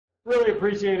really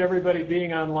appreciate everybody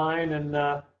being online, and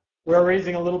we're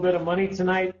raising a little bit of money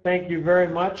tonight. Thank you very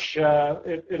much.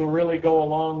 It'll really go a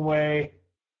long way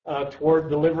toward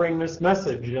delivering this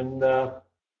message, and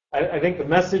I think the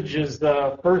message is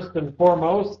first and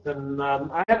foremost, and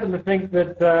I happen to think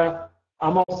that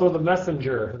I'm also the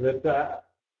messenger, that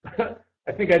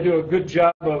I think I do a good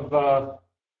job of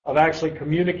actually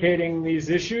communicating these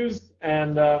issues,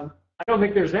 and I don't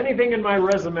think there's anything in my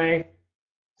resume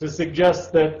to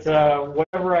suggest that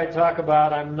whatever I talk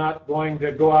about, I'm not going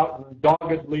to go out and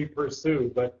doggedly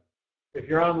pursue. But if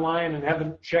you're online and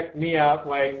haven't checked me out,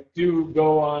 why do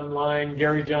go online,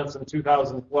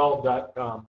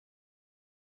 GaryJohnson2012.com.